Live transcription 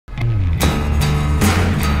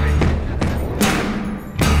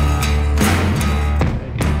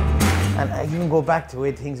even go back to the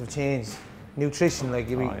way things have changed. Nutrition, like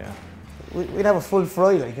we'd have a full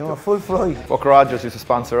fry, like, you know, a full fry. Buck Rogers used to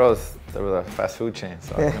sponsor us. They were a fast food chain,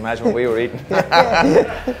 so I can imagine what we were eating.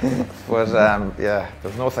 But yeah,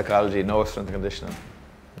 there's no psychology, no strength and conditioning,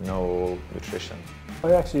 no nutrition.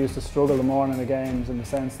 I actually used to struggle the morning of games in the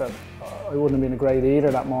sense that I wouldn't have been a great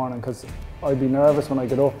eater that morning because I'd be nervous when I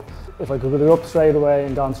get up. If I could get up straight away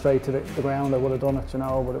and gone straight to the ground, I would have done it, you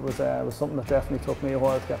know, but it was something that definitely took me a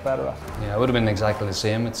while to get better at. Yeah, it would have been exactly the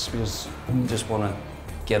same. It's because you just want to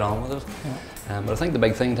get on with it. Yeah. But I think the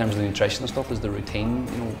big thing in terms of the nutrition and stuff is the routine.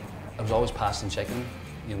 You know, I was always passing chicken.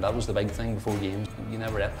 You know, that was the big thing before games. You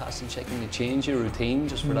never ate passing chicken. You change your routine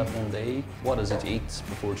just for that one day. What is it you eat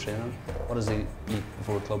before training? What does it eat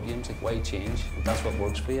before club games? Like, why change? That's what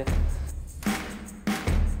works for you.